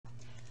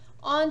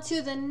on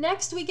to the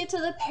next, we get to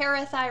the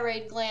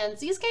parathyroid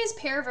glands. These guys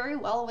pair very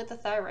well with the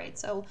thyroid.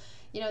 So,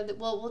 you know,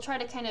 we'll try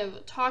to kind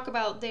of talk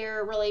about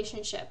their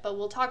relationship, but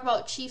we'll talk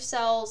about chief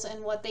cells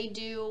and what they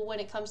do when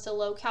it comes to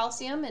low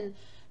calcium and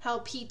how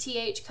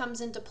PTH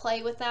comes into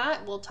play with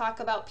that. We'll talk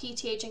about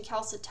PTH and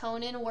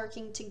calcitonin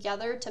working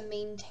together to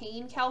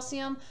maintain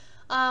calcium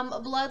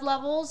blood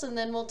levels, and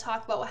then we'll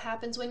talk about what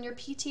happens when your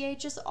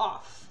PTH is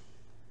off.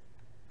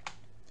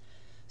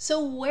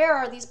 So where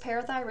are these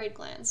parathyroid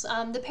glands?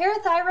 The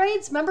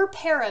parathyroids, remember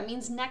para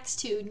means next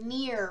to,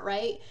 near,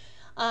 right?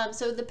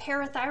 So the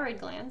parathyroid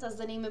glands, as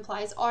the name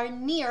implies, are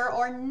near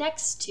or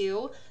next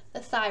to the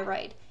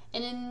thyroid.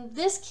 And in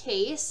this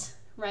case,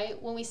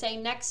 right, when we say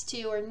next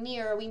to or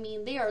near, we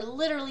mean they are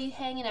literally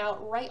hanging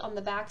out right on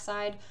the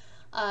backside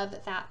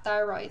of that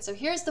thyroid. So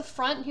here's the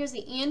front, here's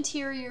the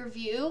anterior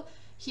view.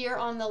 Here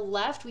on the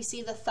left, we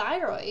see the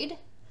thyroid.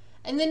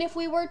 And then if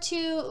we were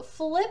to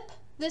flip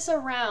this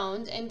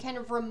around and kind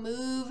of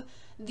remove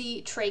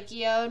the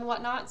trachea and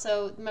whatnot,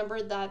 so remember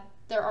that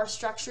there are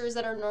structures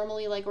that are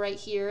normally like right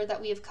here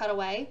that we have cut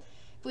away.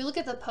 If we look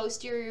at the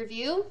posterior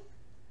view,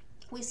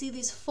 we see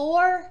these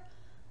four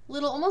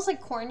little, almost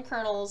like corn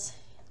kernels.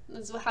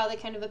 This is how they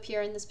kind of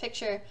appear in this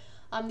picture.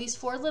 These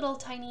four little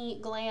tiny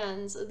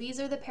glands, these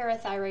are the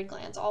parathyroid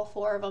glands, all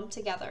four of them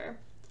together.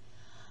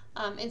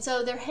 And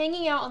so they're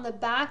hanging out on the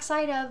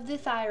backside of the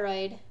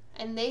thyroid,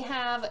 and they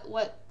have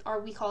what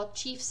we call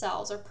chief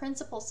cells or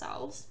principal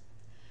cells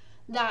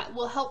that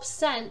will help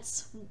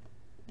sense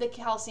the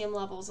calcium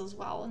levels as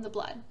well in the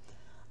blood.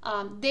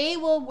 They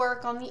will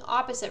work on the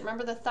opposite.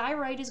 Remember, the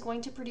thyroid is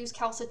going to produce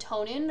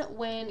calcitonin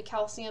when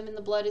calcium in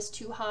the blood is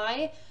too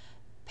high.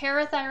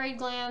 Parathyroid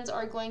glands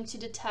are going to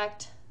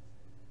detect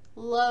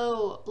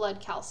low blood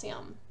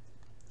calcium.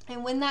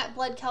 And when that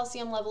blood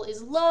calcium level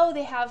is low,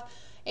 they have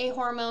a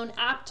hormone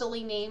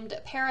aptly named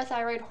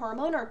parathyroid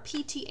hormone, or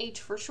PTH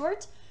for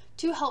short,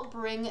 to help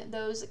bring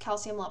those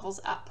calcium levels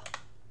up.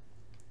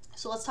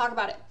 So let's talk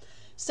about it.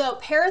 So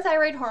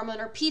parathyroid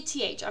hormone, or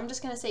PTH, I'm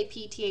just going to say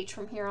PTH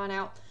from here on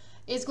out,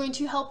 is going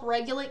to help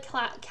regulate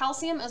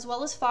calcium as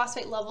well as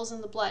phosphate levels in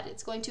the blood.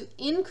 It's going to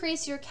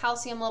increase your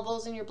calcium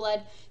levels in your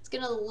blood. It's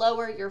going to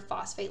lower your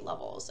phosphate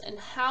levels. And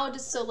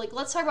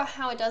let's talk about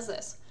how it does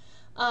this.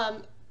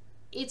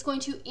 It's going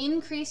to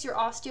increase your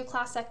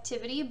osteoclast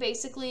activity.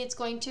 Basically, it's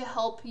going to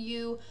help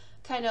you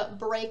kind of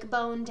break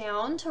bone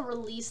down to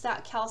release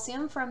that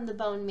calcium from the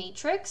bone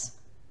matrix.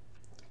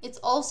 It's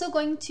also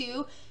going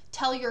to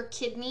tell your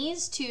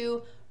kidneys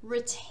to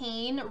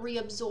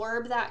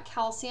reabsorb that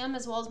calcium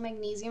as well as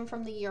magnesium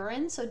from the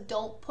urine. So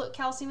don't put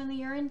calcium in the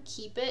urine,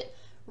 keep it,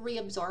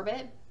 reabsorb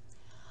it.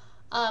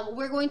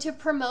 We're going to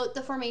promote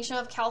the formation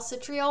of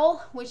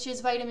calcitriol, which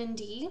is vitamin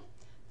D.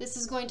 This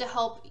is going to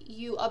help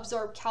you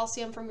absorb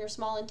calcium from your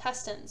small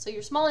intestines. So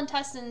your small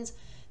intestines,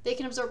 they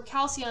can absorb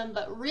calcium,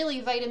 but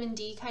really vitamin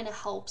D kind of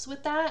helps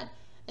with that.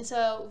 And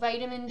so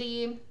vitamin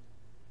D,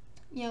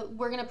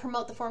 we're going to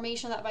promote the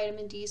formation of that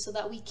vitamin D so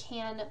that we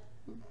can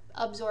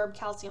absorb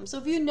calcium. So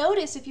if you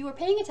notice, if you were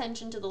paying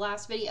attention to the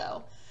last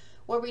video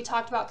where we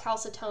talked about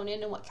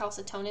calcitonin and what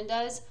calcitonin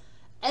does,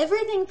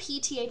 everything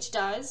PTH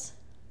does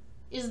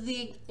is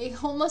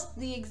almost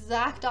the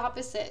exact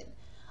opposite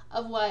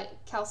of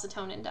what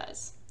calcitonin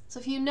does. So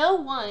if you know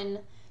one,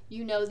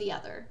 you know the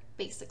other,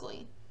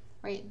 basically,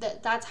 right?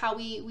 That's how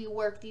we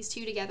work these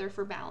two together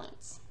for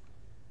balance.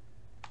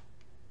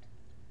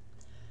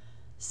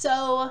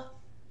 So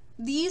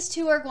these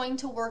two are going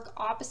to work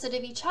opposite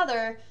of each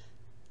other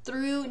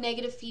through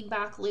negative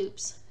feedback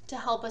loops to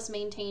help us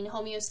maintain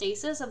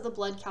homeostasis of the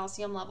blood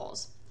calcium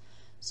levels.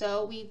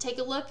 So we take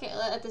a look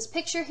at this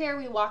picture here,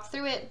 we walk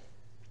through it.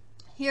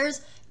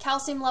 Here's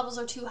calcium levels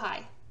are too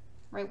high,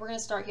 right? We're going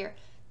to start here.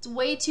 It's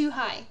way too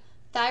high.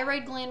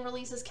 Thyroid gland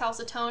releases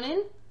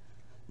calcitonin.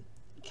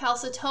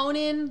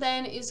 Calcitonin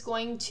then is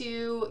going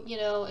to,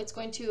 it's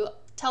going to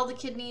tell the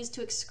kidneys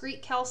to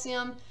excrete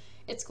calcium.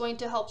 It's going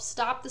to help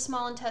stop the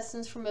small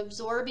intestines from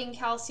absorbing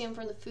calcium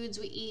from the foods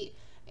we eat.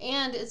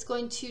 And it's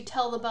going to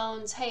tell the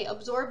bones, hey,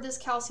 absorb this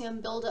calcium,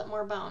 build up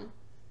more bone,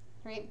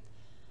 right?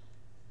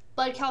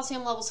 Blood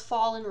calcium levels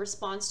fall in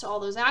response to all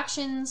those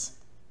actions.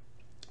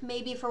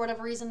 Maybe for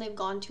whatever reason they've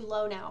gone too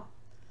low now.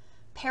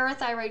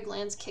 Parathyroid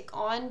glands kick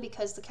on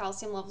because the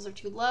calcium levels are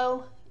too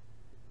low.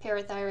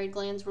 Parathyroid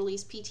glands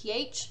release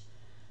PTH.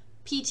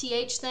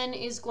 PTH then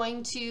is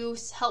going to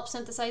help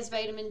synthesize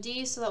vitamin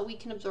D so that we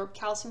can absorb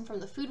calcium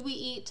from the food we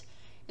eat.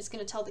 It's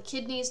going to tell the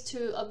kidneys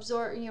to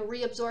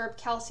reabsorb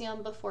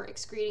calcium before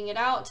excreting it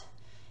out.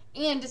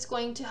 And it's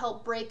going to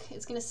help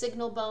it's going to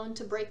signal bone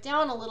to break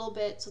down a little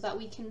bit so that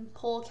we can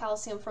pull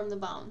calcium from the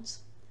bones.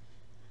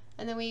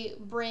 And then we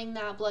bring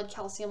that blood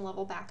calcium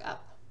level back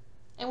up.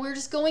 And we're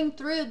just going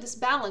through this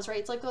balance, right?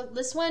 It's like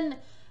this one.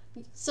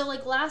 So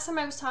like last time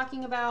I was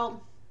talking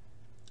about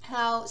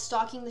how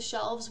stocking the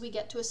shelves, we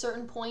get to a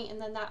certain point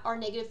and then that our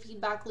negative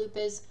feedback loop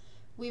is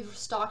we've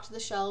stocked the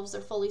shelves,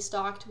 they're fully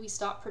stocked, we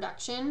stop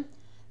production.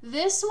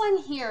 This one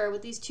here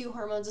with these two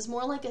hormones is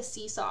more like a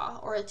seesaw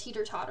or a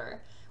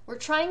teeter-totter, we're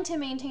trying to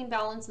maintain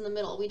balance in the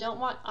middle. We don't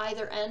want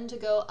either end to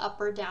go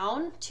up or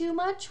down too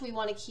much. We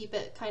want to keep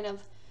it kind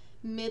of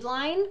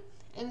midline.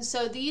 And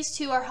so these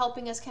two are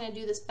helping us kind of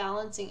do this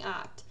balancing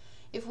act.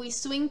 If we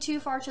swing too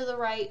far to the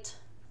right,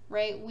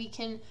 we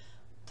can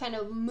kind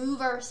of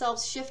move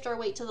ourselves, shift our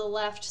weight to the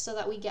left so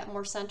that we get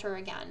more center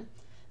again.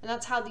 And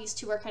that's how these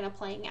two are kind of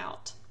playing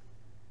out.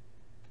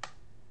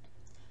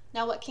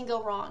 Now what can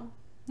go wrong?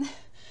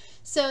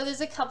 So there's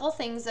a couple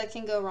things that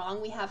can go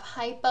wrong. We have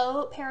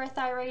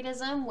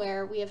hypoparathyroidism,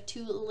 where we have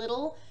too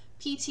little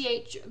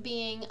PTH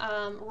being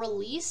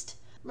released.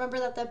 Remember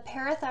that the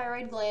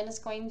parathyroid gland is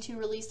going to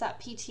release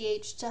that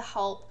PTH to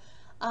help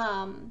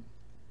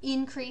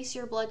increase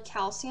your blood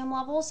calcium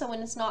level. So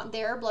when it's not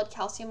there, blood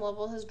calcium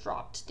level has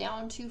dropped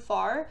down too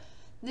far.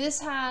 This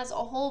has a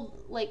whole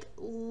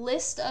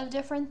list of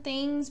different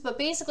things, but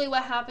basically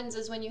what happens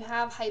is when you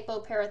have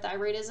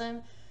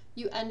hypoparathyroidism,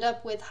 you end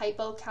up with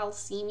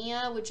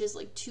hypocalcemia, which is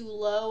too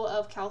low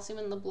of calcium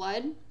in the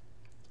blood.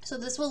 So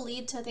this will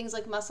lead to things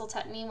like muscle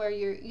tetany, where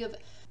you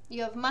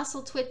have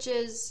muscle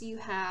twitches, you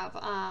have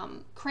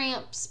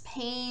cramps,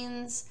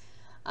 pains,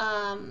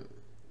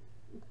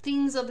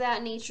 things of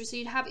that nature. So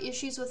you'd have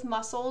issues with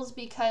muscles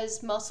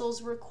because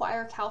muscles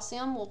require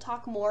calcium. We'll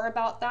talk more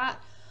about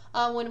that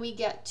when we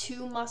get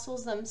to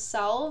muscles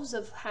themselves,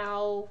 of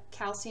how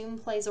calcium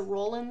plays a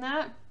role in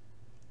that.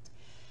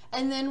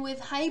 And then with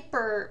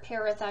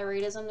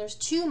hyperparathyroidism, there's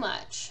too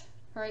much,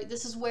 right?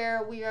 This is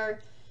where we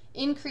are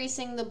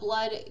increasing the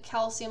blood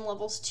calcium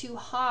levels too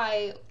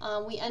high.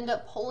 We end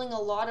up pulling a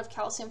lot of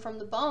calcium from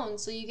the bone.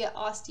 So you get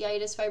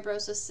osteitis,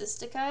 fibrosis,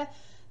 cystica.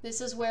 This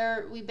is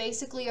where we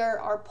basically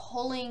are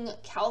pulling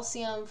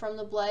calcium from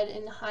the blood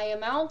in high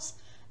amounts.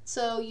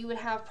 So you would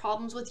have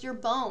problems with your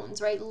bones,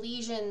 right?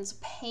 Lesions,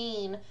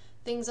 pain,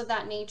 things of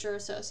that nature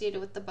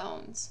associated with the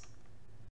bones.